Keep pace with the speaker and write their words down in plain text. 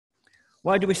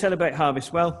Why do we celebrate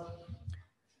harvest? Well,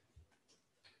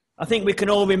 I think we can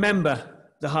all remember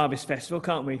the harvest festival,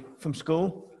 can't we, from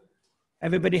school?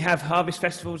 Everybody have harvest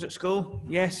festivals at school?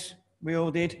 Yes, we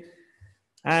all did.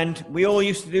 And we all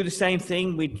used to do the same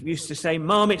thing. We used to say,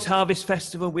 Mom, it's harvest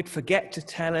festival. We'd forget to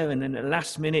tell her. And then at the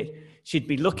last minute, she'd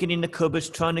be looking in the cupboards,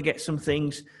 trying to get some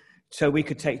things so we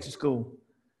could take to school.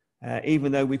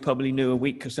 Even though we probably knew a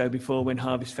week or so before when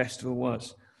harvest festival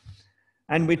was.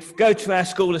 And we'd go to our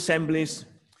school assemblies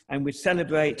and we'd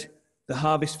celebrate the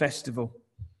harvest festival.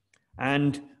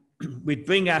 And we'd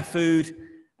bring our food.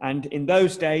 And in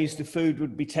those days, the food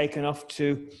would be taken off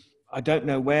to, I don't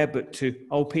know where, but to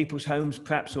old people's homes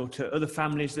perhaps, or to other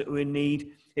families that were in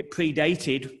need. It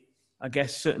predated, I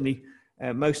guess, certainly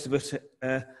most of us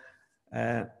at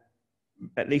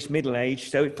least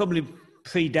middle-aged. So it probably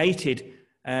predated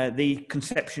the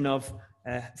conception of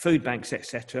food banks,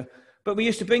 etc. But we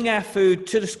used to bring our food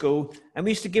to the school and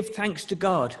we used to give thanks to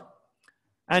God.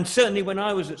 And certainly when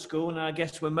I was at school, and I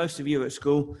guess when most of you were at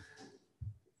school,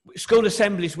 school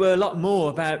assemblies were a lot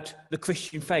more about the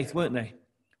Christian faith, weren't they?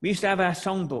 We used to have our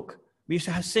songbook. We used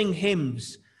to sing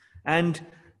hymns. And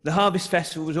the Harvest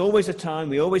Festival was always a time,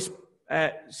 we always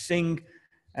sing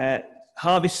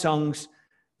harvest songs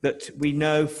that we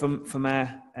know from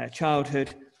our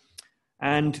childhood.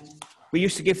 And we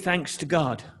used to give thanks to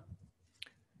God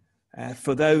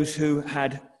for those who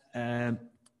had,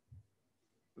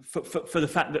 for the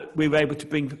fact that we were able to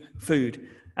bring food.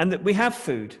 And that we have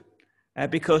food,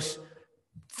 because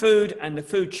food and the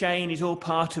food chain is all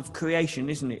part of creation,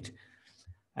 isn't it?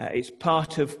 It's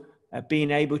part of being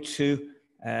able to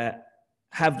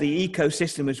have the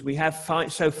ecosystem as we have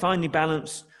so finely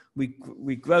balanced.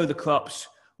 We grow the crops,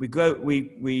 we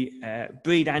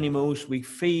breed animals, we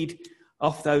feed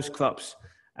off those crops,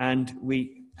 and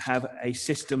we have a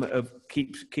system of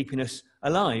keeping us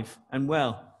alive and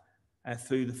well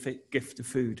through the gift of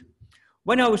food.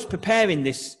 When I was preparing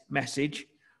this message,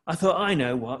 I thought, I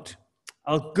know what.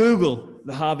 I'll Google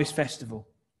the Harvest Festival.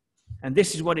 And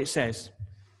this is what it says.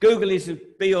 Google is the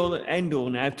be-all and end-all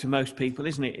now to most people,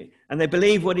 isn't it? And they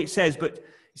believe what it says, but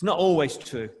it's not always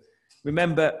true.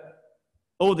 Remember,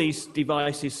 all these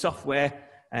devices, software,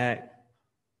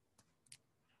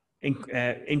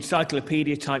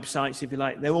 encyclopedia-type sites, if you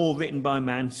like, they're all written by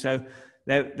man, so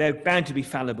they're bound to be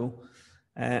fallible.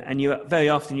 And very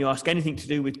often you ask anything to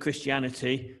do with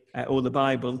Christianity or the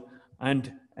Bible,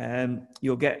 and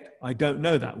you'll get, I don't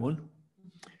know that one.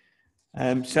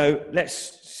 So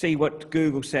let's see what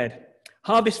Google said.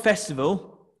 Harvest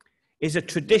Festival is a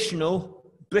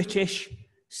traditional British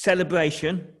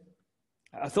celebration.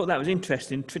 I thought that was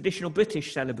interesting. Traditional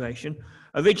British celebration,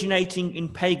 originating in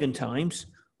pagan times.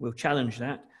 We'll challenge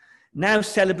that. Now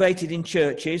celebrated in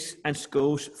churches and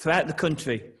schools throughout the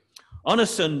country on a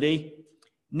Sunday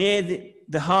near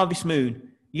the harvest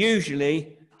moon,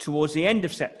 usually towards the end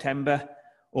of September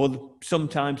or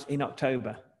sometimes in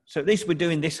October. So at least we're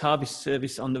doing this harvest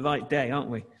service on the right day, aren't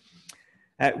we?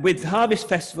 With the Harvest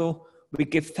Festival, we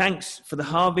give thanks for the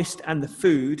harvest and the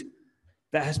food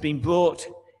that has been brought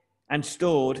and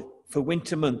stored for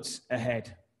winter months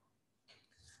ahead.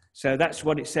 So that's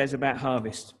what it says about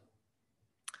harvest.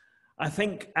 I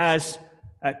think as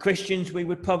Christians, we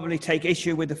would probably take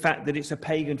issue with the fact that it's a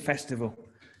pagan festival,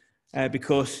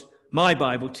 because my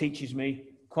Bible teaches me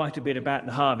quite a bit about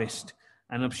the harvest,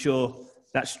 and I'm sure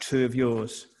that's true of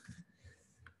yours.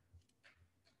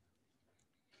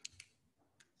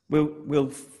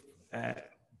 We'll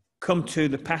come to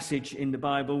the passage in the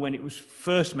Bible when it was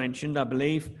first mentioned, I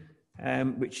believe,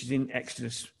 which is in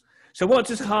Exodus. So what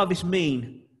does harvest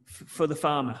mean for the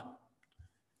farmer?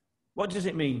 What does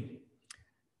it mean?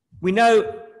 We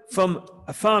know from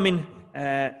a farming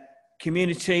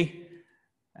community,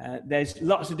 there's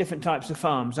lots of different types of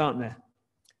farms, aren't there?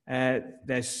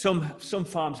 There's some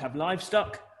farms have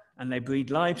livestock, and they breed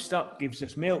livestock, gives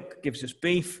us milk, gives us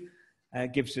beef,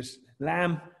 gives us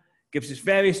lamb, gives us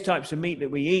various types of meat that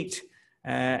we eat,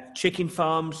 chicken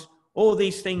farms. All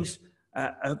these things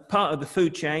are part of the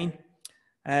food chain.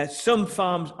 Some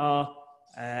farms are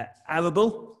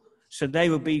arable, so they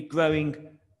will be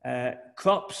growing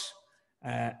crops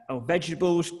or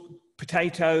vegetables,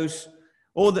 potatoes,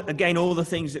 all the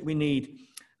things that we need.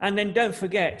 And then don't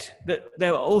forget that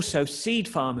there are also seed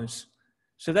farmers.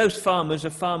 So those farmers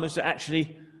are farmers that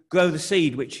actually grow the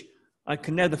seed, which I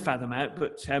can never fathom out,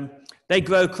 but they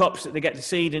grow crops that they get the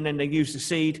seed, and then they use the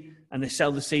seed and they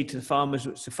sell the seed to the farmers,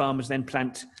 which the farmers then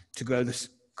plant to grow the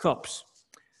crops.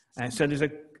 So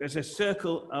there's a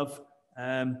circle of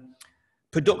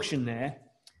production there,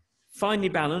 finely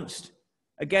balanced.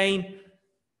 Again,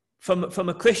 from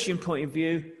a Christian point of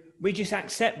view, we just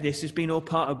accept this as being all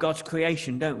part of God's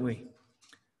creation, don't we?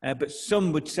 But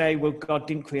some would say, well, God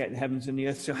didn't create the heavens and the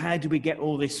earth, so how do we get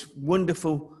all this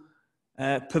wonderful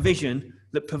provision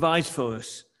that provides for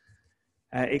us?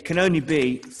 It can only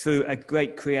be through a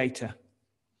great creator.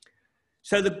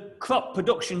 So the crop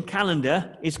production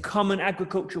calendar is common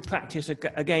agricultural practice,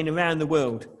 again, around the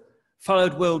world,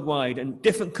 followed worldwide, and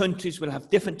different countries will have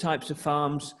different types of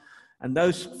farms, and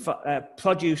those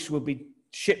produce will be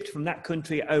shipped from that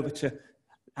country over to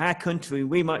our country.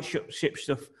 We might ship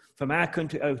stuff from our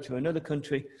country over to another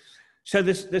country. So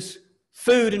there's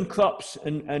food and crops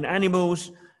and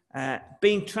animals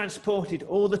being transported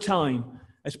all the time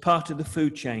as part of the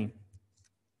food chain.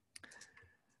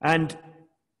 And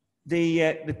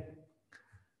the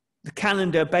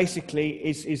calendar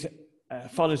basically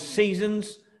follows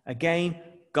seasons. Again,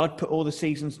 God put all the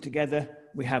seasons together.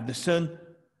 We have the sun,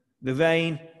 the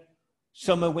rain,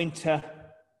 summer, winter,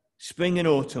 spring and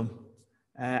autumn.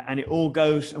 And it all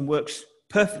goes and works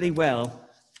perfectly well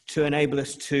to enable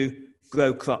us to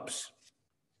grow crops.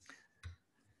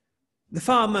 The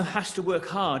farmer has to work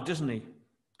hard, doesn't he?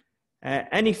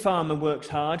 Any farmer works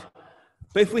hard.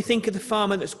 But if we think of the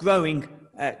farmer that's growing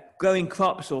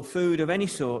crops or food of any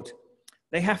sort,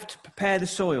 they have to prepare the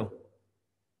soil.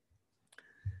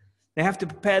 They have to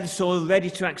prepare the soil ready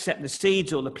to accept the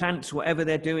seeds or the plants, whatever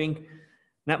they're doing.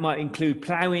 That might include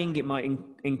ploughing, it might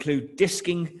include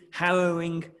disking,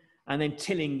 harrowing, and then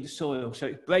tilling the soil. So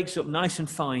it breaks up nice and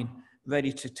fine,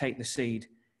 ready to take the seed.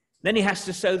 Then he has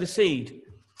to sow the seed.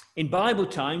 In Bible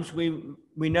times, we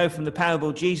know from the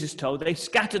parable Jesus told, they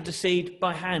scattered the seed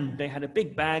by hand. They had a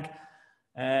big bag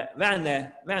round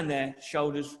their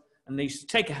shoulders, and they used to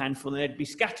take a handful, and they'd be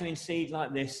scattering seed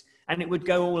like this, and it would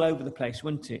go all over the place,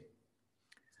 wouldn't it?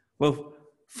 Well,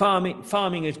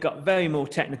 farming has got very more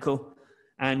technical,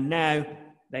 and now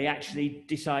they actually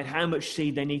decide how much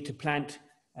seed they need to plant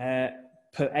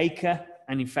per acre,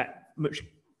 and in fact,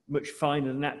 much finer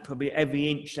than that. Probably every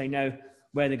inch they know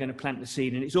where they're going to plant the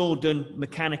seed, and it's all done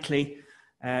mechanically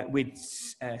with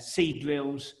seed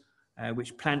drills,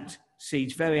 which plant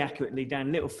seeds very accurately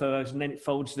down little furrows, and then it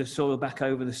folds the soil back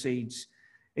over the seeds.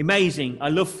 Amazing. I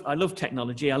love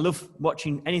technology. I love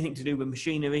watching anything to do with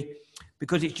machinery,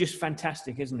 because it's just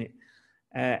fantastic, isn't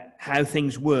it? How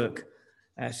things work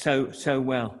so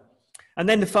well. And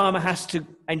then the farmer has to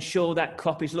ensure that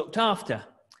crop is looked after.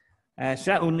 So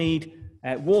that will need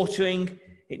watering,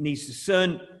 it needs the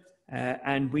sun,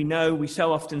 and we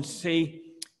so often see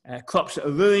crops that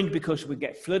are ruined because we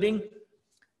get flooding,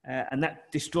 and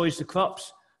that destroys the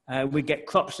crops. We get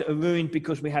crops that are ruined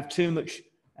because we have too much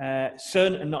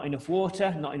sun and not enough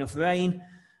water, not enough rain,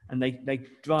 and they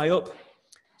dry up.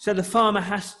 So the farmer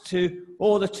has to,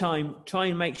 all the time, try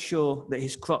and make sure that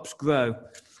his crops grow.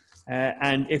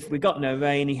 And if we got no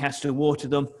rain, he has to water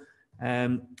them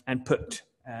and put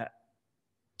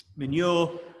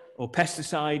manure or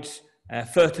pesticides,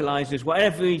 fertilizers,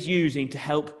 whatever he's using to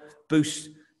help boost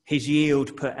his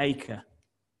yield per acre.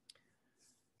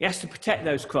 He has to protect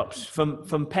those crops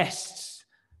from pests.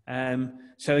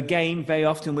 So again, very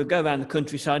often we'll go around the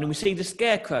countryside and we see the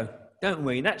scarecrow, don't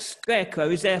we? That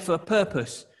scarecrow is there for a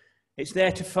purpose. It's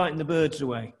there to frighten the birds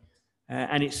away,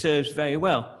 and it serves very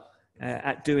well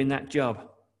at doing that job.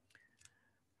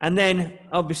 And then,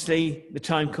 obviously, the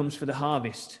time comes for the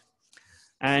harvest.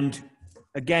 And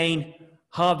again,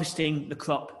 harvesting the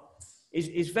crop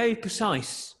is very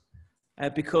precise,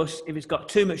 because if it's got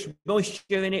too much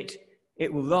moisture in it,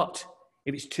 it will rot.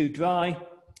 If it's too dry,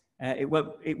 it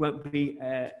won't be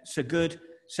so good.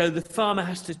 So the farmer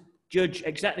has to judge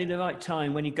exactly the right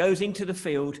time when he goes into the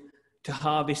field to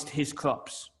harvest his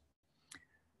crops.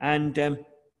 And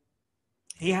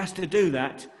he has to do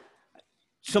that,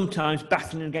 sometimes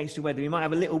battling against the weather. He might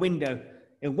have a little window.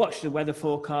 He'll watch the weather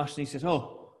forecast and he says,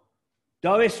 "Oh,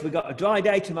 Doris, we've got a dry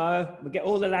day tomorrow. We'll get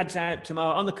all the lads out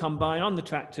tomorrow on the combine, on the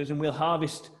tractors, and we'll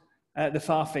harvest the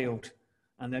far field."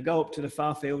 And they'll go up to the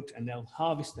far field and they'll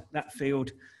harvest that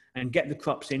field and get the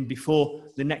crops in before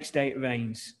the next day it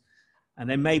rains. And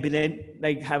then maybe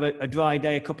they have a dry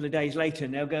day a couple of days later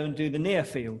and they'll go and do the near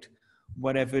field,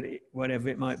 whatever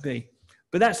it might be.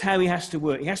 But that's how he has to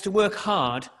work. He has to work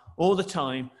hard all the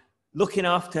time, looking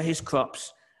after his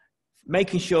crops,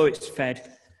 making sure it's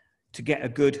fed to get a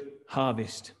good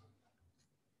harvest.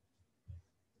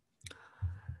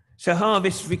 So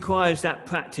harvest requires that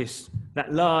practice, that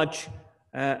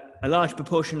a large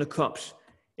proportion of crops,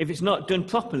 if it's not done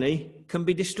properly, can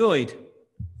be destroyed.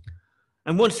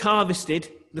 And once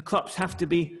harvested, the crops have to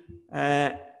be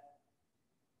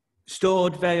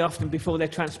stored very often before they're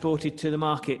transported to the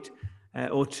market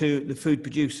or to the food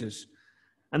producers.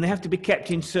 And they have to be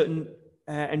kept in certain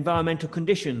environmental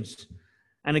conditions.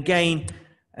 And again,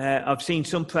 I've seen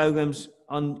some programs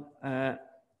on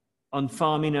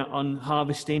farming, on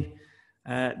harvesting.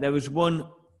 There was one,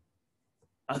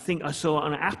 I think I saw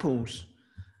on apples,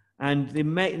 and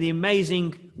the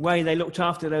amazing way they looked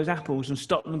after those apples and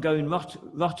stopped them going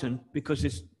rotten,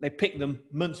 because they pick them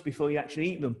months before you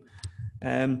actually eat them.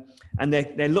 And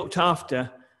they're looked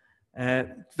after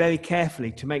very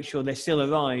carefully to make sure they still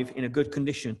arrive in a good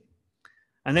condition.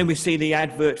 And then we see the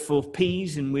advert for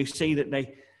peas, and we see that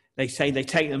they say they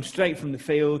take them straight from the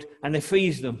field and they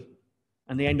freeze them,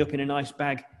 and they end up in a nice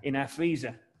bag in our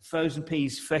freezer, frozen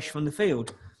peas fresh from the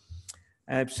field.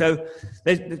 So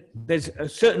there's a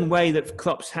certain way that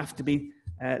crops have to be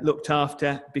looked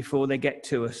after before they get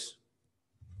to us.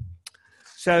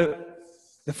 So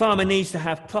the farmer needs to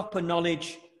have proper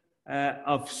knowledge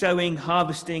of sowing,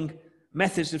 harvesting,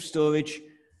 methods of storage,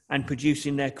 and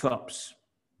producing their crops.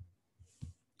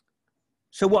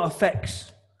 So what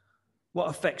affects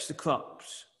the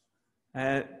crops?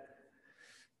 The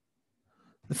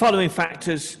following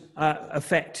factors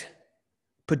affect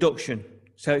production.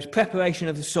 So it's preparation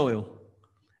of the soil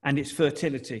and its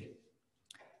fertility,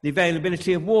 the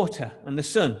availability of water and the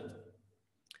sun,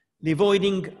 the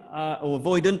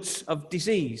avoidance of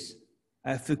disease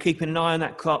through keeping an eye on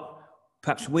that crop,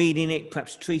 perhaps weeding it,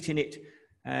 perhaps treating it,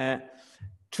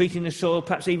 treating the soil,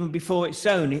 perhaps even before it's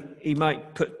sown. He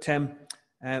might put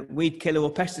weed killer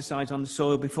or pesticides on the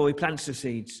soil before he plants the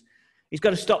seeds. He's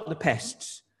got to stop the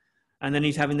pests, and then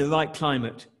he's having the right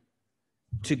climate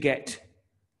to get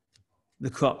the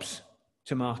crops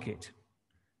to market.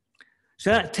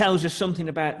 So that tells us something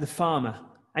about the farmer.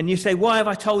 And you say, why have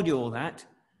I told you all that?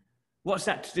 What's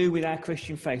that to do with our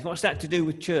Christian faith? What's that to do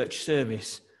with church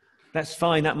service? That's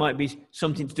fine. That might be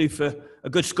something to do for a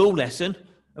good school lesson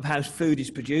of how food is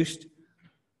produced.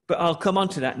 But I'll come on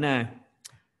to that now.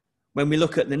 When we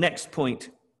look at the next point,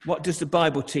 what does the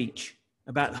Bible teach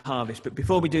about the harvest? But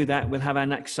before we do that, we'll have our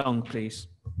next song, please.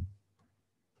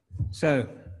 So,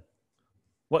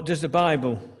 what does the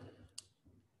Bible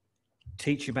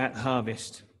teach about the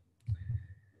harvest?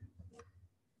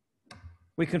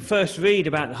 We can first read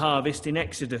about the harvest in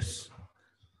Exodus,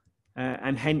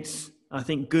 and hence I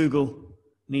think Google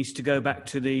needs to go back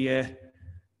to the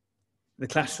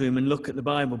classroom and look at the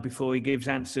Bible before he gives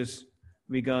answers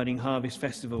regarding harvest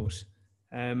festivals.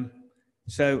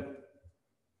 So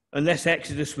unless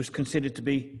Exodus was considered to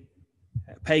be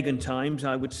pagan times,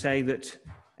 I would say that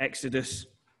Exodus,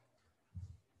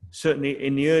 certainly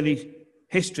in the early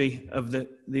history of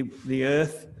the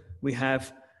earth, we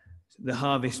have the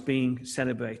harvest being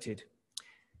celebrated.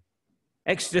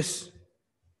 Exodus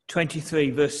 23,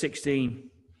 verse 16.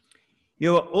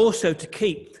 You are also to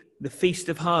keep the feast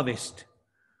of harvest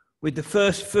with the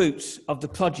first fruits of the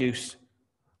produce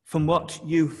from what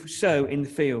you sow in the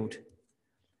field,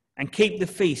 and keep the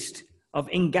feast of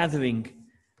ingathering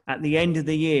at the end of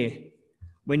the year,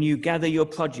 when you gather your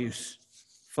produce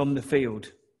from the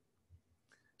field.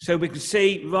 So we can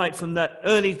see right from the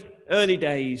early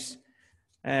days,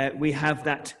 we have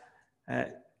that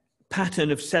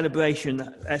pattern of celebrating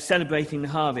the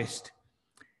harvest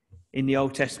in the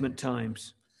Old Testament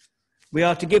times. We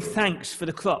are to give thanks for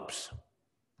the crops.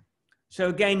 So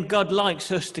again, God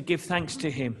likes us to give thanks to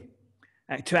him,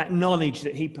 to acknowledge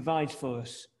that he provides for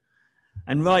us.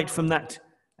 And right from that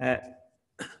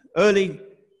early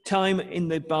time in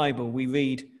the Bible, we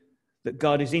read that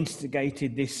God has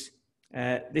instigated this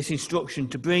instruction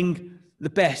to bring the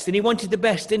best. And he wanted the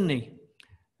best, didn't he?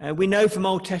 We know from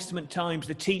Old Testament times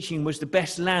the teaching was the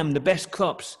best lamb, the best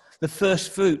crops, the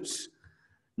first fruits.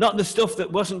 Not the stuff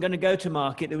that wasn't going to go to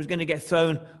market, that was going to get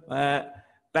thrown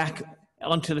back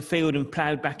onto the field and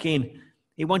ploughed back in.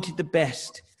 He wanted the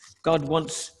best. God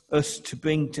wants us to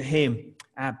bring to him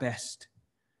our best.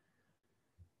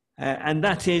 And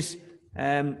that is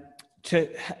to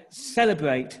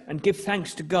celebrate and give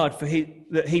thanks to God for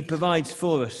that he provides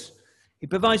for us. He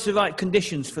provides the right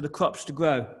conditions for the crops to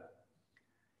grow.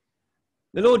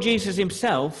 The Lord Jesus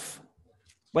himself,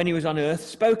 when he was on earth,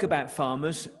 spoke about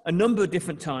farmers a number of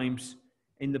different times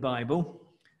in the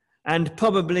Bible, and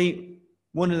probably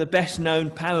one of the best known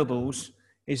parables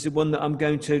is the one that I'm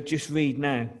going to just read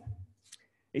now.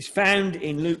 It's found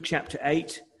in Luke chapter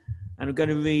 8, and I'm going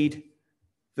to read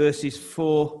verses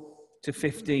 4 to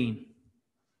 15.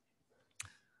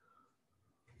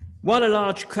 While a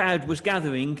large crowd was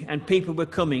gathering and people were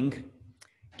coming,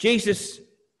 Jesus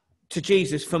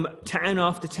from town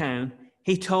after town,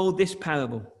 he told this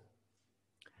parable.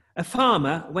 A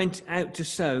farmer went out to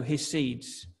sow his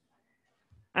seeds.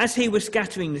 As he was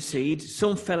scattering the seeds,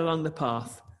 some fell along the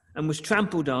path and was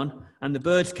trampled on, and the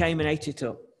birds came and ate it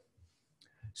up.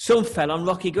 Some fell on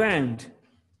rocky ground,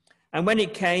 and when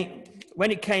it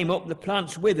came up, the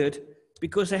plants withered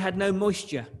because they had no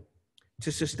moisture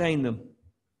to sustain them.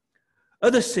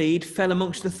 Other seed fell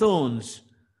amongst the thorns,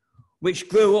 which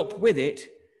grew up with it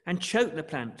and choked the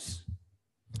plants.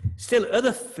 Still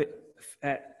other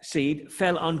seed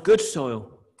fell on good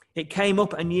soil. It came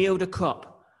up and yielded a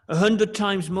crop 100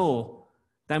 times more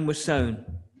than was sown.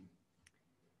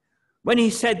 When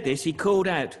he said this, he called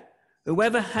out,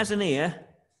 "Whoever has an ear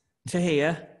to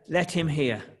hear, let him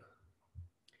hear."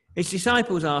 His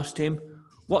disciples asked him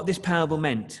what this parable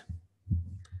meant.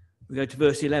 We go to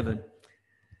verse 11.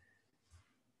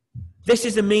 This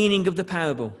is the meaning of the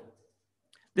parable.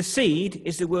 The seed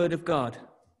is the word of God.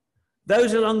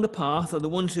 Those along the path are the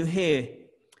ones who hear.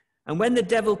 And when the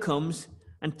devil comes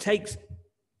and takes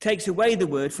away the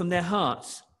word from their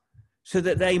hearts, so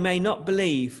that they may not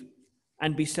believe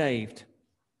and be saved.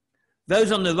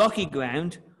 Those on the rocky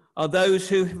ground are those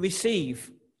who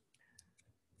receive.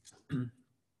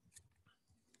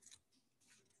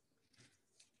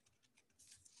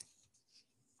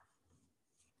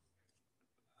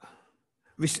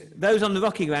 Those on the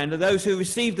rocky ground are those who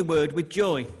receive the word with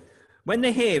joy. When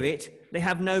they hear it, they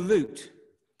have no root.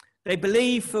 They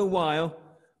believe for a while,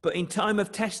 but in time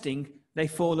of testing, they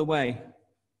fall away.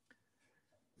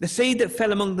 The seed that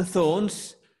fell among the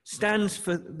thorns stands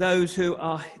for those who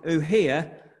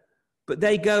hear, but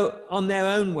they go on their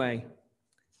own way.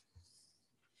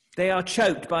 They are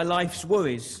choked by life's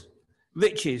worries,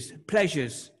 riches,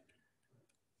 pleasures,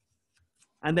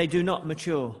 and they do not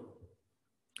mature.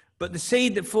 But the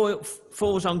seed that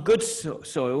falls on good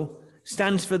soil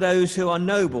stands for those who are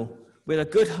noble, with a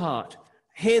good heart,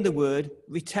 hear the word,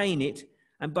 retain it,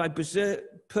 and by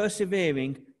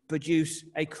persevering produce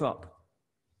a crop.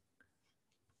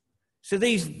 So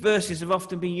these verses have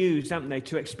often been used, haven't they,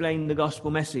 to explain the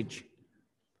gospel message.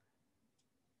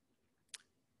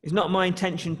 It's not my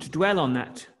intention to dwell on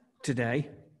that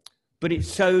today, but it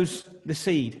sows the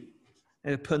seed.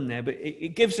 There's a pun there, but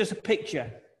it gives us a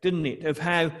picture, doesn't it, of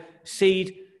how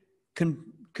seed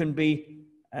can be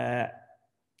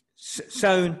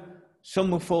sown.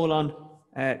 Some will fall on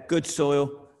good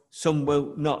soil, some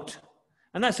will not.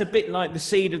 And that's a bit like the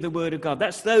seed of the word of God.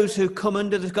 That's those who come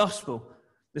under the gospel,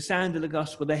 the sound of the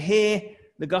gospel. They hear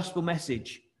the gospel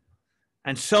message.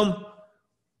 And some,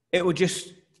 it will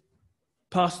just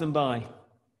pass them by.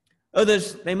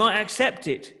 Others, they might accept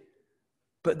it,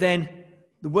 but then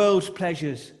the world's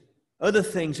pleasures, other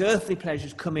things, earthly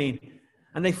pleasures come in,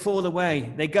 and they fall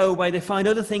away. They go away. They find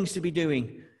other things to be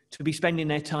doing, to be spending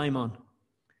their time on.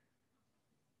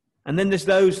 And then there's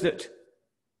those that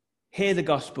hear the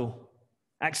gospel,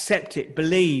 accept it,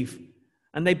 believe,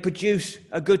 and they produce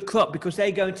a good crop because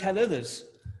they go and tell others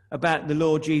about the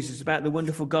Lord Jesus, about the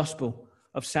wonderful gospel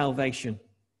of salvation.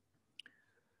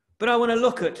 But I want to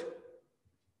look at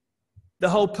the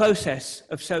whole process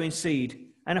of sowing seed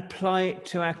and apply it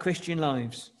to our Christian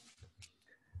lives.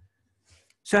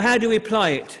 So how do we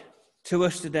apply it to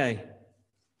us today?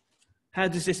 How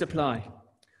does this apply?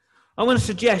 I want to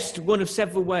suggest one of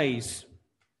several ways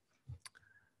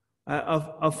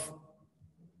of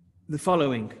the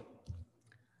following.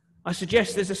 I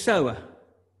suggest there's a sower.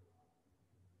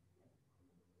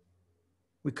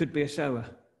 We could be a sower.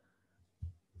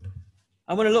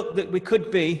 I want to look that we could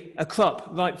be a crop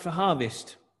ripe for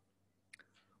harvest.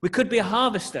 We could be a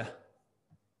harvester,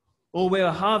 or we're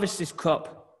a harvested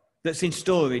crop that's in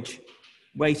storage,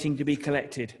 waiting to be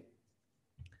collected.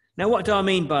 Now, what do I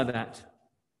mean by that?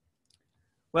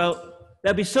 Well,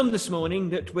 there'll be some this morning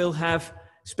that will have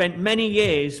spent many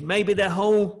years, maybe their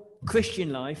whole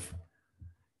Christian life,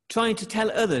 trying to tell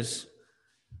others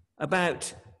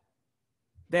about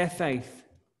their faith.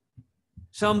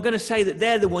 So I'm going to say that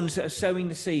they're the ones that are sowing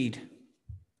the seed.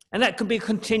 And that can be a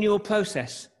continual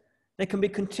process. They can be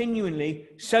continually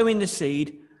sowing the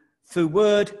seed through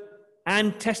word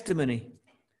and testimony.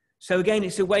 So again,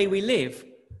 it's the way we live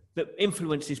that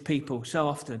influences people so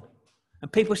often.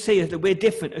 And people see us that we're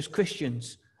different as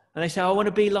Christians. And they say, I want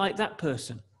to be like that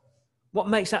person. What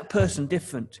makes that person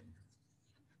different?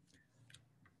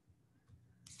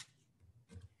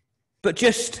 But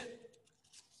just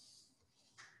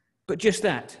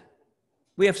that.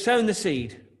 We have sown the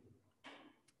seed.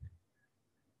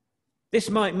 This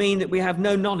might mean that we have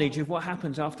no knowledge of what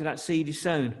happens after that seed is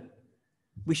sown.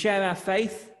 We share our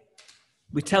faith.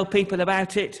 We tell people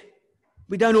about it.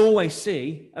 We don't always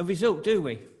see a result, do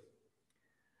we?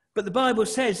 But the Bible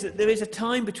says that there is a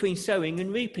time between sowing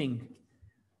and reaping.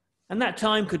 And that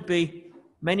time could be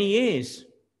many years.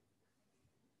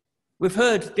 We've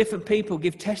heard different people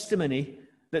give testimony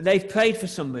that they've prayed for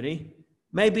somebody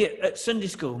maybe at Sunday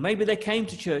school, maybe they came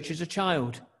to church as a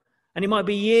child, and it might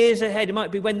be years ahead, it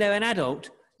might be when they're an adult,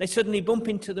 they suddenly bump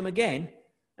into them again,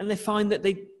 and they find that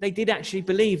they did actually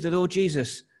believe the Lord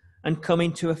Jesus and come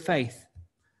into a faith.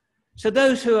 So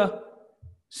those who are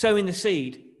sowing the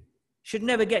seed should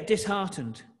never get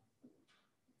disheartened,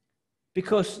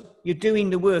 because you're doing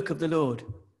the work of the Lord.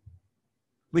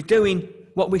 We're doing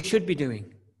what we should be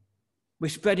doing. We're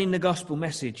spreading the gospel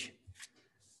message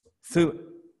through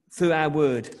our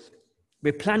word.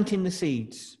 We're planting the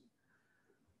seeds.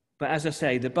 But as I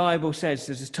say, the Bible says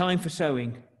there's a time for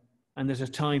sowing and there's a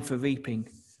time for reaping.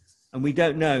 And we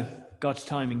don't know God's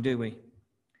timing, do we?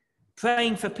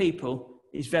 Praying for people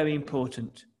is very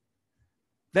important.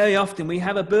 Very often we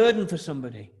have a burden for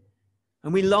somebody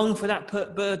and we long for that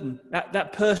burden,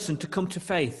 that person to come to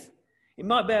faith. It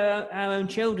might be our own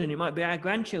children, it might be our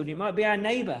grandchildren, it might be our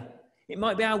neighbour, it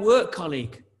might be our work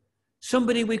colleague,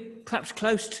 somebody we're perhaps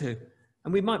close to,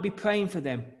 and we might be praying for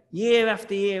them year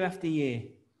after year after year.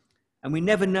 And we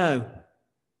never know,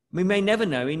 we may never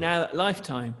know in our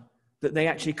lifetime that they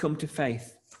actually come to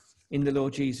faith in the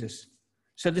Lord Jesus.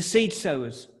 So the seed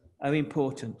sowers are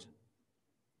important.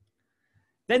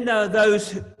 Then there are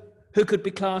those who could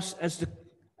be classed as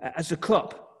the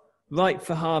crop ripe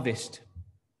for harvest.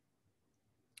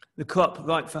 The crop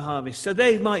ripe for harvest. So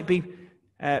they might be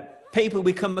people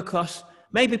we come across,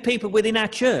 maybe people within our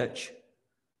church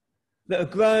that are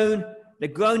grown, they're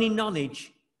grown in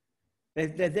knowledge.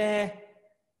 They're there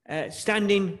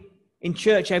standing in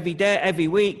church every day, every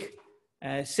week,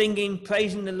 singing,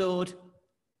 praising the Lord.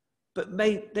 But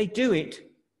they do it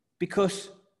because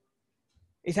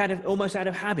it's almost out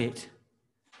of habit.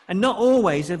 And not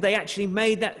always have they actually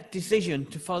made that decision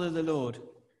to follow the Lord.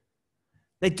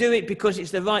 They do it because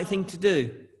it's the right thing to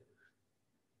do.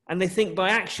 And they think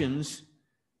by actions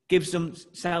gives them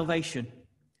salvation.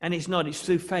 And it's not, it's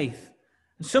through faith.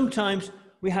 And sometimes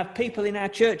we have people in our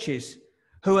churches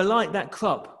who are like that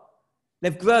crop.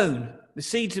 They've grown, the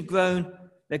seeds have grown,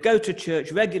 they go to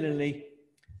church regularly,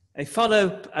 they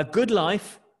follow a good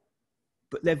life,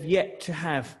 but they've yet to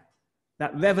have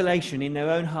that revelation in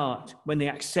their own heart when they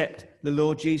accept the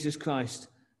Lord Jesus Christ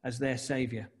as their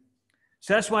Saviour.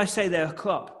 So that's why I say they're a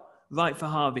crop ripe for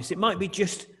harvest. It might be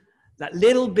just that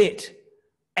little bit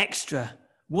extra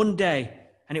one day,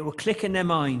 and it will click in their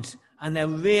minds, and they'll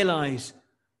realise,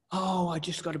 oh, I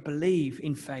just got to believe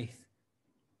in faith.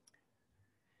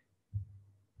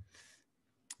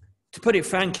 To put it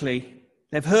frankly,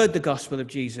 they've heard the gospel of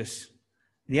Jesus,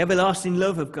 the everlasting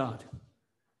love of God.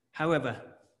 However,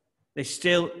 they're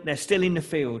still in the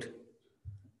field.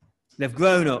 They've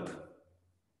grown up,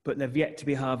 but they've yet to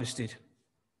be harvested.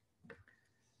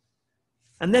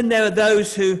 And then there are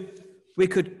those who we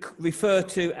could refer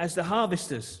to as the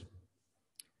harvesters.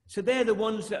 So they're the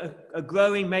ones that are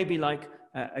growing, maybe like,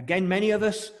 again, many of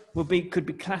us could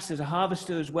be classed as a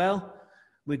harvester as well.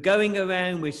 We're going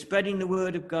around, we're spreading the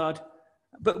word of God,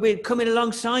 but we're coming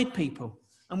alongside people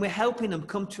and we're helping them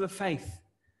come to a faith.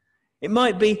 It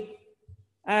might be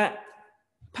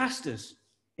pastors.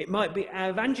 It might be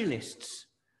our evangelists.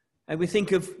 And we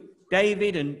think of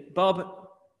David and Bob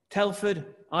Telford,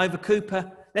 Ivor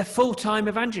Cooper. They're full-time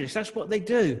evangelists. That's what they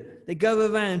do. They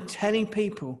go around telling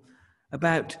people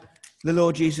about the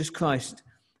Lord Jesus Christ.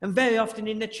 And very often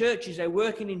in the churches, they're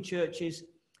working in churches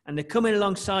and they're coming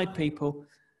alongside people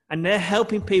and they're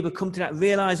helping people come to that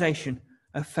realization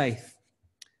of faith.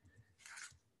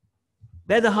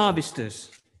 They're the harvesters.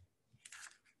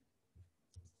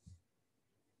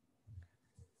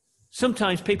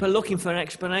 Sometimes people are looking for an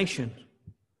explanation,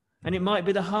 and it might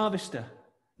be the harvester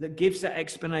that gives that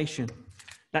explanation,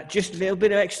 that just little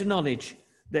bit of extra knowledge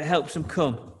that helps them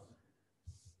come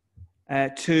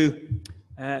to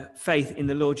faith in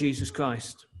the Lord Jesus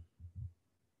Christ.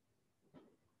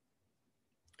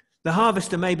 The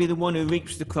harvester may be the one who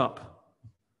reaps the crop.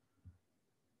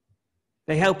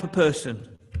 They help a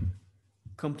person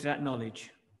come to that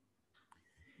knowledge.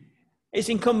 It's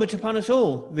incumbent upon us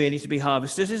all, really, to be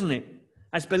harvesters, isn't it?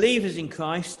 As believers in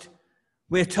Christ,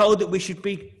 we're told that we should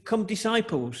become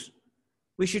disciples.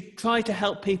 We should try to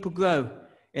help people grow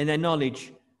in their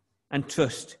knowledge and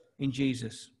trust in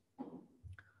Jesus.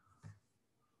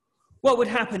 What would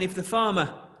happen if the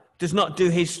farmer does not do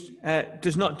his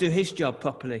job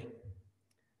properly?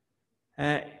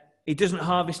 He doesn't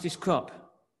harvest his crop.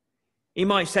 He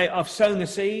might say, I've sown the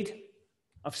seed.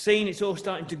 I've seen it's all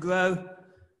starting to grow.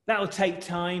 That'll take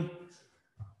time.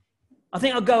 I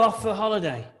think I'll go off for a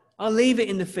holiday. I'll leave it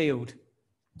in the field.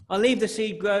 I'll leave the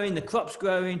seed growing, the crop's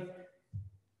growing.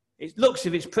 It looks as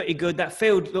if it's pretty good. That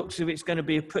field looks as if it's going to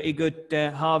be a pretty good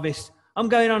harvest. I'm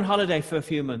going on holiday for a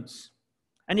few months.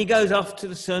 And he goes off to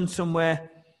the sun somewhere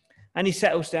and he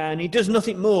settles down. He does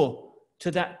nothing more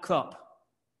to that crop.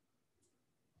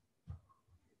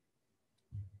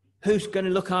 Who's going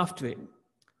to look after it?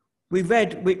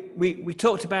 We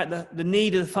talked about the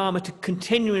need of the farmer to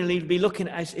continually be looking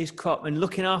at his crop and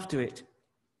looking after it.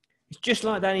 It's just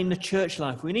like that in the church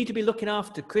life. We need to be looking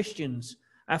after Christians,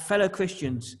 our fellow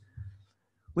Christians.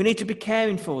 We need to be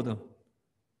caring for them.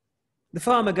 The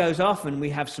farmer goes off and we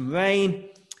have some rain,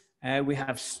 we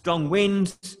have strong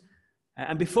winds,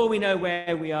 and before we know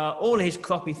where we are, all his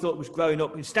crop he thought was growing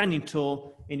up and standing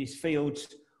tall in his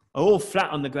fields are all flat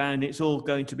on the ground. It's all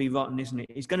going to be rotten, isn't it?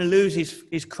 He's going to lose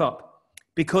his crop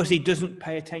because he doesn't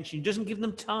pay attention. He doesn't give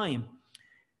them time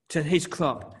to his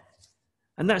crop.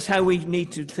 And that's how we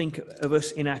need to think of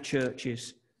us in our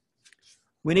churches.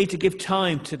 We need to give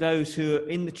time to those who are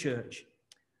in the church,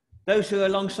 those who are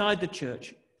alongside the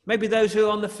church, maybe those who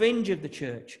are on the fringe of the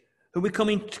church, who we come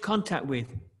into contact with.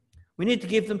 We need to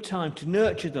give them time to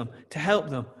nurture them, to help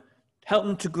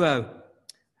them to grow,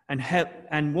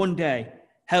 and one day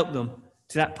help them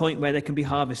to that point where they can be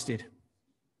harvested.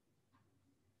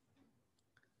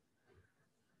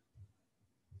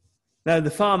 Now,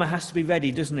 the farmer has to be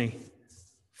ready, doesn't he,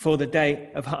 for the day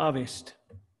of harvest.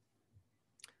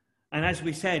 And as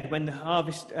we said, when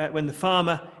the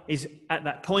farmer is at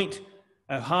that point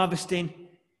of harvesting,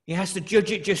 he has to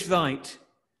judge it just right.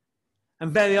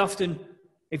 And very often,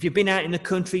 if you've been out in the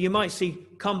country, you might see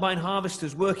combine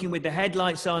harvesters working with the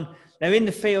headlights on. They're in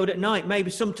the field at night, maybe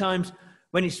sometimes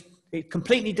when it's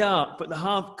completely dark, but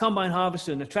the combine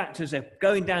harvester and the tractors are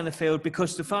going down the field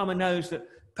because the farmer knows that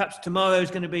perhaps tomorrow is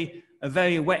going to be a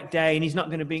very wet day and he's not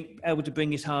going to be able to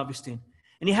bring his harvest in.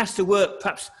 And he has to work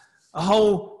perhaps a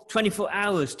whole 24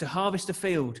 hours to harvest a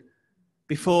field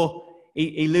before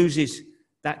he loses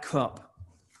that crop.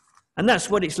 And that's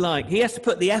what it's like. He has to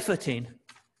put the effort in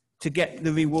to get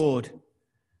the reward.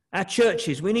 Our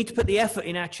churches, we need to put the effort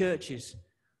in our churches.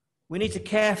 We need to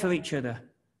care for each other,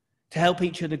 to help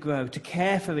each other grow, to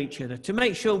care for each other, to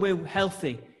make sure we're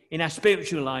healthy in our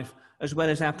spiritual life as well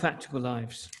as our practical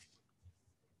lives.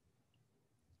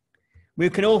 We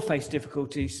can all face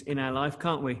difficulties in our life,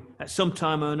 can't we, at some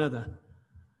time or another?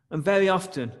 And very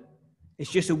often,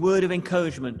 it's just a word of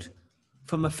encouragement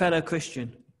from a fellow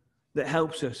Christian that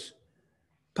helps us.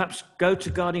 Perhaps go to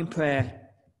God in prayer,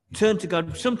 turn to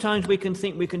God. Sometimes we can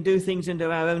think we can do things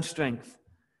under our own strength,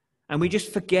 and we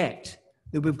just forget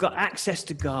that we've got access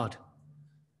to God,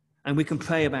 and we can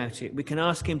pray about it. We can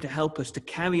ask him to help us, to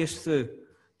carry us through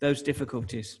those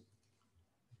difficulties.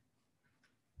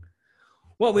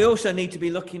 What we also need to be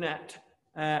looking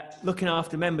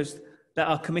after members that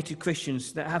are committed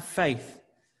Christians, that have faith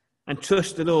and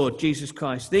trust the Lord Jesus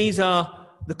Christ. These are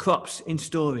the crops in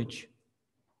storage.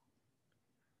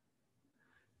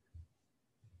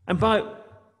 And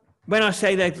when I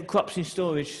say they're crops in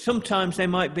storage, sometimes they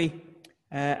might be,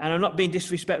 and I'm not being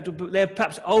disrespectful, but they're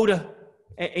perhaps older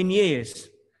in years.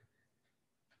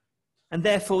 And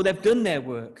therefore they've done their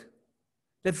work.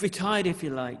 They've retired, if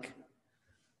you like.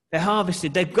 They're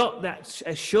harvested. They've got that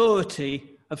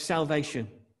surety of salvation.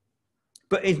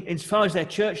 But as far as their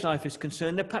church life is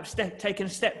concerned, they're perhaps taken a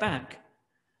step back.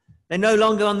 They're no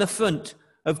longer on the front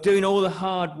of doing all the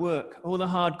hard work, all the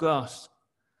hard grass.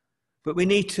 But we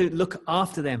need to look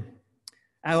after them,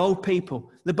 our old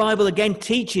people. The Bible again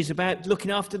teaches about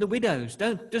looking after the widows,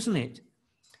 doesn't it?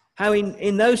 How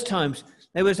in those times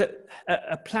there was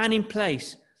a plan in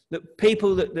place that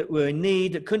people that were in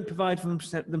need, that couldn't provide for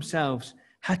themselves,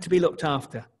 had to be looked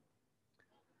after.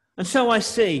 And so I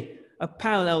see a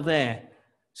parallel there,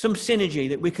 some synergy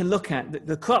that we can look at,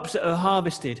 the crops that are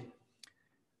harvested.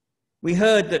 We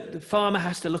heard that the farmer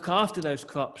has to look after those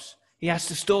crops. He has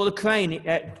to store the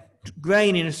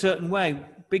grain in a certain way.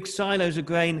 Big silos of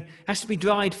grain has to be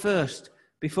dried first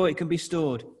before it can be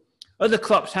stored. Other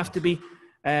crops have to be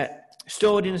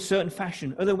stored in a certain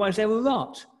fashion, otherwise they will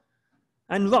rot.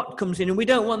 And rot comes in, and we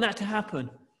don't want that to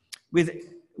happen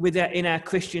in our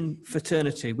Christian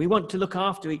fraternity. We want to look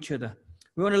after each other.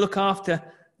 We want to look after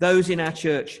those in our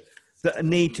church that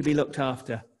need to be looked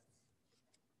after.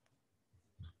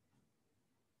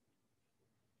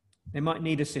 They might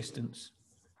need assistance.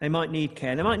 They might need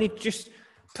care. They might need just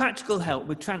practical help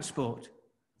with transport.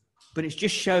 But it's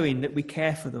just showing that we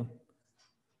care for them.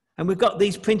 And we've got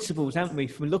these principles, haven't we,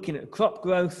 from looking at crop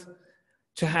growth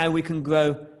to how we can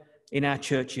grow in our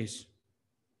churches.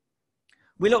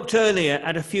 We looked earlier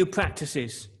at a few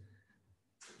practices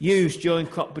used during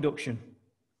crop production.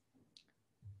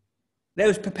 There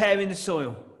was preparing the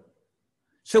soil.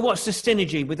 So what's the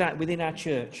synergy with that within our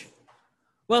church?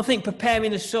 Well, I think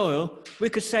preparing the soil, we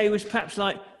could say, was perhaps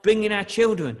like bringing our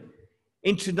children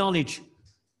into knowledge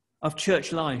of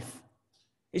church life.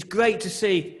 It's great to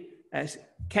see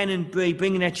Ken and Bree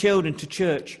bringing their children to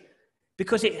church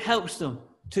because it helps them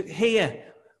to hear.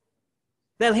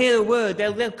 They'll hear the word.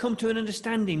 They'll come to an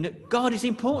understanding that God is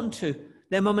important to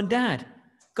their mum and dad.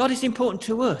 God is important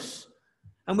to us.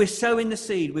 And we're sowing the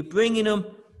seed. We're bringing them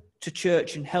to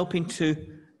church and helping to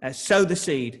sow the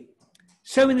seed.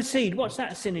 Sowing the seed, what's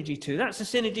that a synergy to? That's a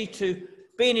synergy to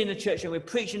being in the church and we're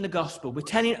preaching the gospel. We're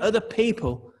telling other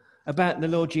people about the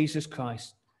Lord Jesus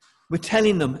Christ. We're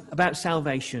telling them about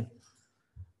salvation.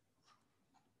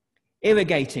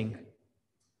 Irrigating.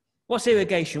 What's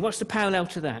irrigation? What's the parallel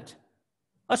to that?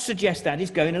 I'd suggest that is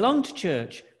going along to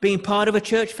church, being part of a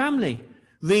church family,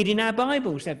 reading our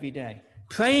Bibles every day,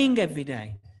 praying every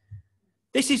day.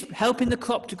 This is helping the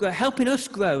crop to grow, helping us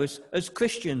grow as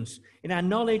Christians in our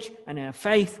knowledge and our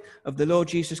faith of the Lord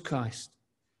Jesus Christ.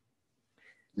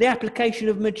 The application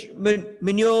of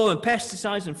manure and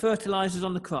pesticides and fertilizers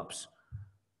on the crops.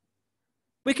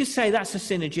 We can say that's a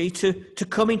synergy to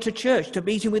coming to church, to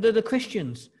meeting with other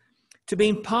Christians, to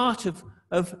being part of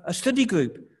a study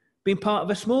group, being part of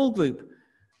a small group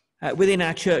within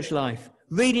our church life,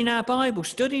 reading our Bible,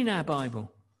 studying our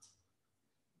Bible.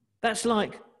 That's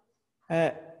like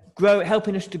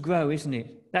helping us to grow, isn't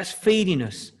it? That's feeding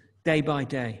us day by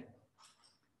day.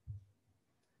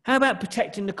 How about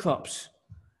protecting the crops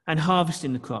and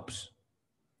harvesting the crops?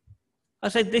 I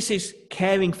said this is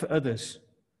caring for others,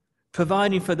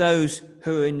 providing for those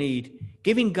who are in need,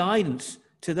 giving guidance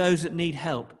to those that need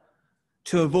help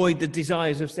to avoid the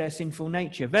desires of their sinful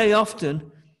nature. Very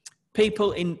often,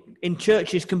 people in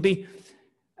churches can be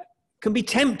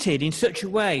tempted in such a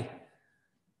way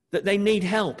that they need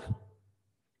help.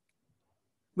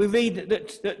 We read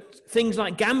that things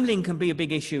like gambling can be a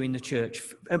big issue in the church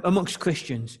amongst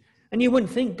Christians. And you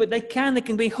wouldn't think, but they can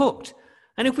be hooked.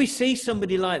 And if we see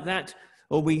somebody like that,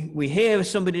 or we hear of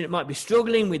somebody that might be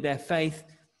struggling with their faith,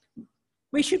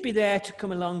 we should be there to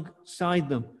come alongside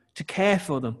them, to care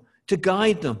for them, to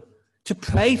guide them, to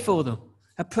pray for them,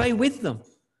 and pray with them,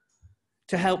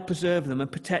 to help preserve them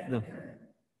and protect them.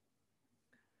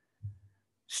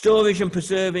 Storage and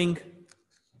preserving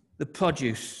the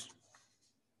produce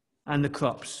and the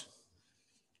crops.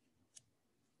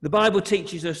 The Bible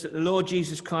teaches us that the Lord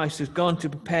Jesus Christ has gone to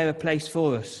prepare a place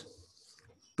for us,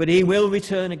 but he will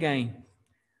return again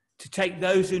to take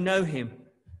those who know him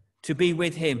to be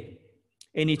with him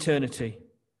in eternity.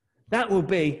 That will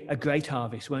be a great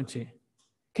harvest, won't it?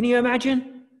 Can you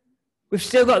imagine? We've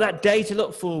still got that day to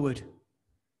look forward.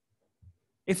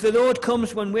 If the Lord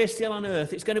comes when we're still on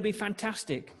earth, it's going to be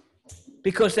fantastic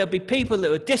because there'll be people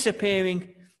that are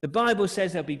disappearing. The Bible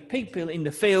says there'll be people in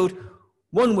the field.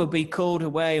 One will be called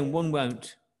away and one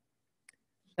won't.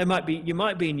 You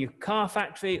might be in your car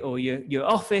factory or your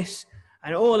office,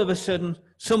 and all of a sudden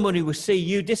somebody will see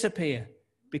you disappear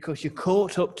because you're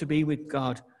caught up to be with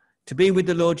God, to be with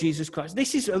the Lord Jesus Christ.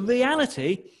 This is a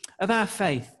reality of our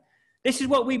faith. This is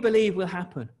what we believe will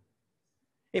happen.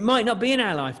 It might not be in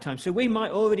our lifetime, so we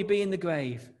might already be in the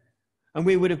grave, and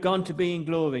we would have gone to be in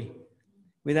glory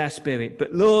with our spirit.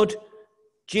 But Lord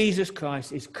Jesus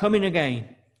Christ is coming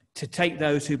again to take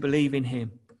those who believe in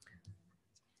him.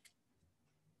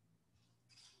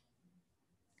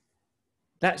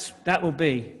 That will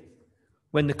be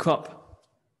when the crop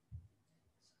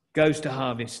goes to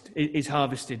harvest, is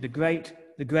harvested, the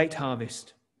great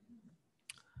harvest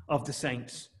of the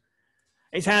saints.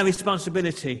 It's our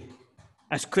responsibility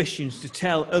as Christians to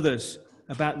tell others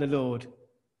about the Lord.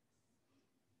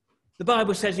 The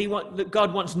Bible says that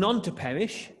God wants none to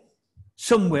perish.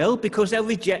 Some will because they'll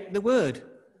reject the word.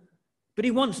 But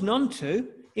he wants none to.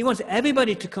 He wants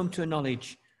everybody to come to a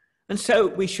knowledge. And so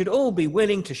we should all be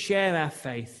willing to share our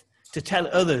faith, to tell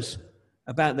others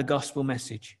about the gospel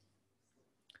message.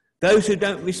 Those who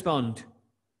don't respond,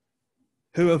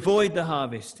 who avoid the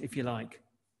harvest, if you like,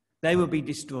 they will be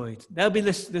destroyed. They'll be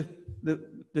the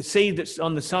seed that's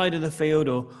on the side of the field,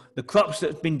 or the crops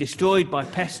that have been destroyed by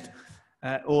pest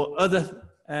or other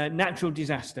natural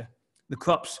disaster. The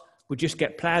crops will just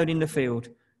get ploughed in the field.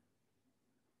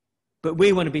 But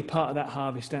we want to be part of that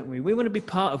harvest, don't we? We want to be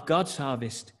part of God's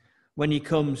harvest when he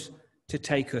comes to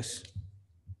take us.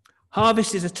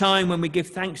 Harvest is a time when we give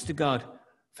thanks to God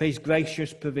for his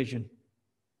gracious provision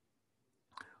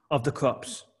of the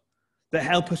crops that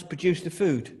help us produce the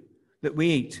food that we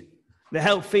eat, that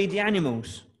help feed the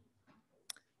animals.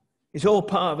 It's all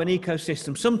part of an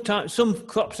ecosystem. Some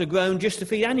crops are grown just to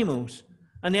feed animals,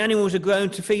 and the animals are grown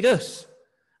to feed us.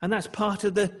 And that's part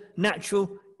of the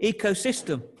natural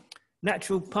ecosystem,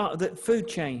 natural part of the food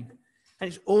chain. And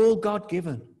it's all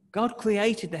God-given. God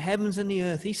created the heavens and the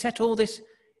earth. He set all this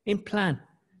in plan.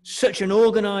 Such an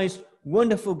organized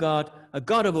wonderful God, a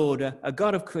God of order, a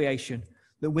God of creation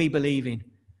that we believe in.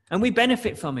 And we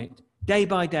benefit from it day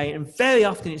by day. And very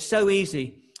often it's so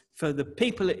easy for the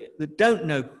people that don't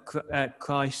know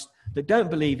Christ, that don't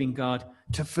believe in God,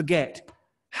 to forget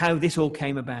how this all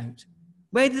came about.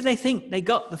 Where did they think they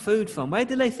got the food from? Where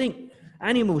did they think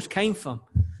animals came from?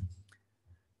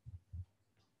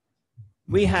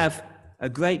 We have a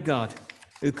great God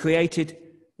who created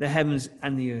the heavens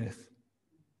and the earth.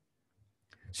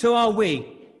 So are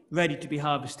we ready to be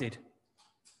harvested?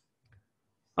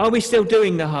 Are we still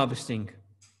doing the harvesting?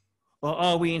 Or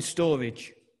are we in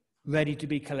storage, ready to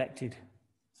be collected?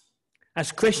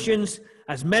 As Christians,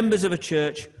 as members of a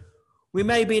church, we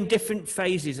may be in different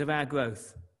phases of our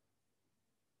growth.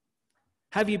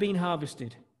 Have you been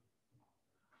harvested?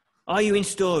 Are you in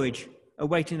storage,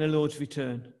 awaiting the Lord's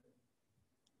return?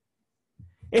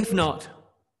 If not,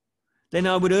 then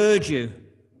I would urge you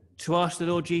to ask the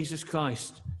Lord Jesus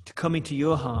Christ to come into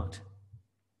your heart.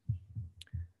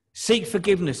 Seek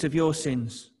forgiveness of your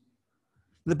sins.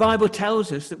 The Bible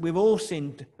tells us that we've all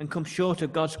sinned and come short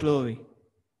of God's glory.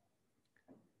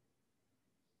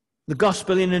 The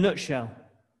gospel in a nutshell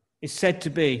is said to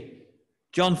be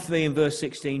John 3 and verse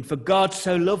 16, "For God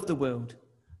so loved the world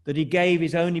that he gave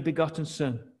his only begotten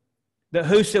Son, that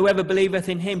whosoever believeth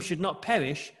in him should not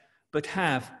perish, but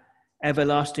have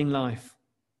everlasting life."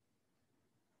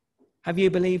 Have you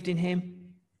believed in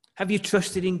him? Have you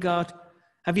trusted in God?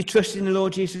 Have you trusted in the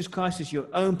Lord Jesus Christ as your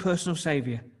own personal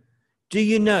Saviour? Do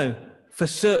you know for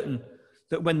certain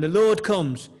that when the Lord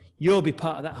comes, you'll be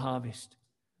part of that harvest?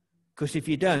 Because if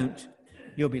you don't,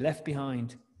 you'll be left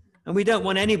behind. And we don't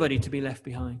want anybody to be left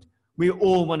behind. We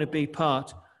all want to be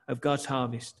part of God's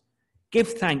harvest. Give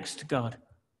thanks to God.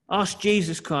 Ask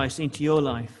Jesus Christ into your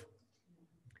life.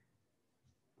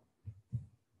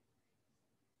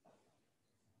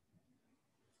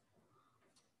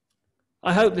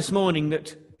 I hope this morning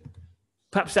that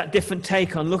perhaps that different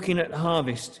take on looking at the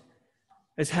harvest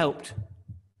has helped.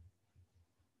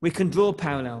 We can draw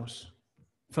parallels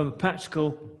from a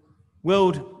practical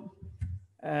world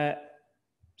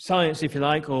science, if you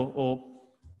like, or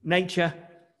nature,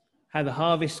 how the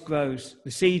harvest grows, the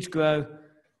seeds grow,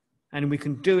 and we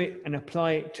can do it and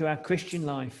apply it to our Christian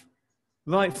life,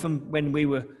 right from when we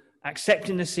were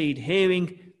accepting the seed,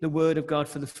 hearing the word of God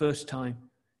for the first time,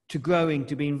 to growing,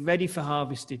 to being ready for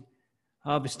harvesting,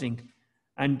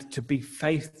 and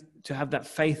to have that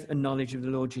faith and knowledge of the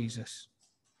Lord Jesus.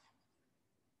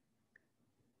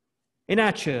 In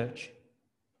our church,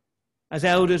 as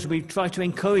elders, we try to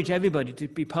encourage everybody to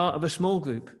be part of a small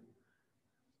group,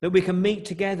 that we can meet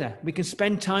together, we can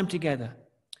spend time together,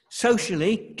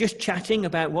 socially, just chatting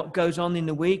about what goes on in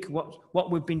the week,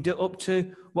 what we've been up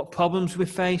to, what problems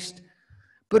we've faced,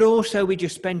 but also we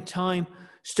just spend time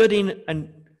studying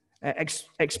and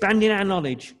expanding our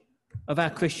knowledge of our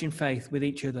Christian faith with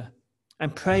each other,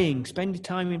 and praying, spending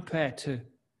time in prayer too.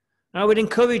 And I would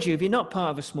encourage you, if you're not part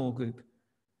of a small group,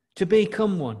 to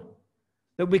become one,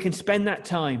 that we can spend that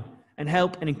time and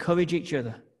help and encourage each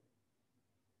other.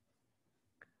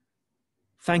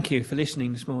 Thank you for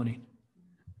listening this morning.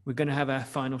 We're going to have our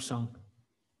final song.